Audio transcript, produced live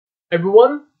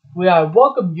Everyone, we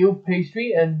welcome you,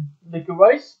 Pastry and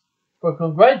Licorice, for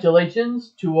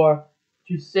congratulations to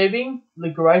saving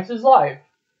Licorice's life.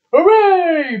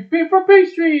 Hooray! P for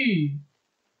Pastry!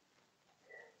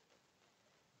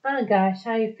 Oh gosh,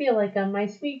 I feel like my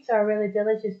sweets are really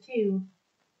delicious too.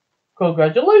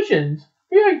 Congratulations!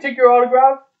 May I take your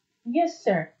autograph? Yes,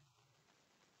 sir.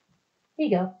 Here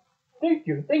you go.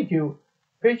 Thank you.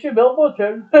 Pastry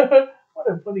Malfortune. What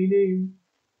a funny name.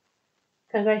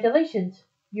 Congratulations.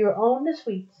 You own the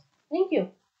sweets. Thank you.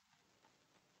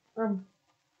 Um,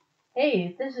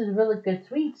 hey, this is really good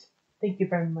sweets. Thank you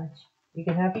very much. You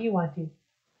can have what you want to.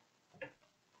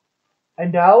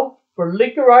 And now, for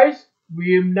Licorice,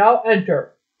 we now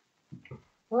enter.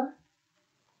 What?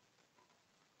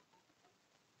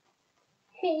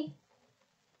 Hey.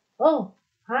 Oh,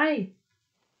 hi.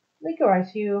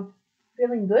 Licorice, you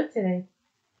feeling good today?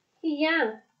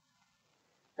 Yeah.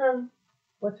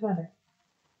 What's the matter?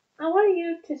 I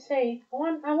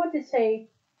want to say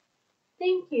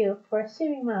thank you for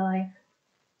saving my life.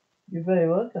 You're very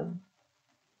welcome.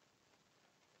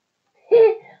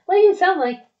 What do you sound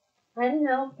like? I don't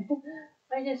know.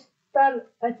 I just thought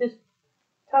I just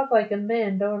talk like a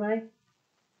man, don't I?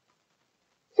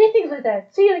 Say things like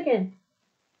that. Say it again.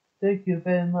 Thank you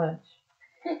very much.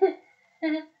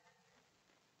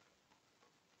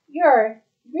 You're a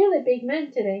really big man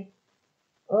today.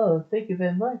 Oh, thank you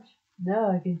very much.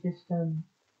 Now I can just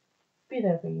be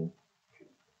there for you.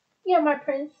 You're my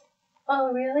prince.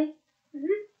 Oh, really?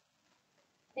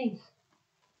 Thanks.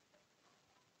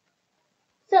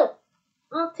 So,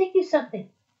 I'll take you something.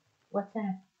 What's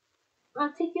that?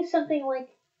 I'll take you something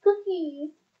like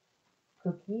cookies.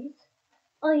 Cookies?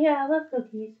 Oh yeah, I love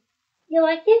cookies. You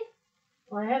like it?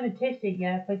 Well, I haven't tasted it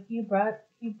yet, but can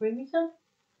you bring me some?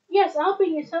 Yes, I'll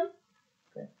bring you some.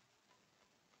 Good.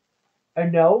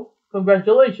 And now,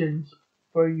 congratulations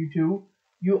for you two.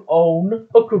 You own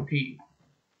a cookie.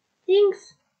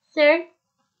 Thanks, sir.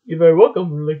 You're very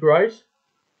welcome, Licorice.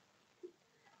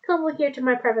 Come look here to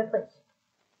my private place.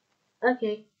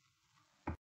 Okay.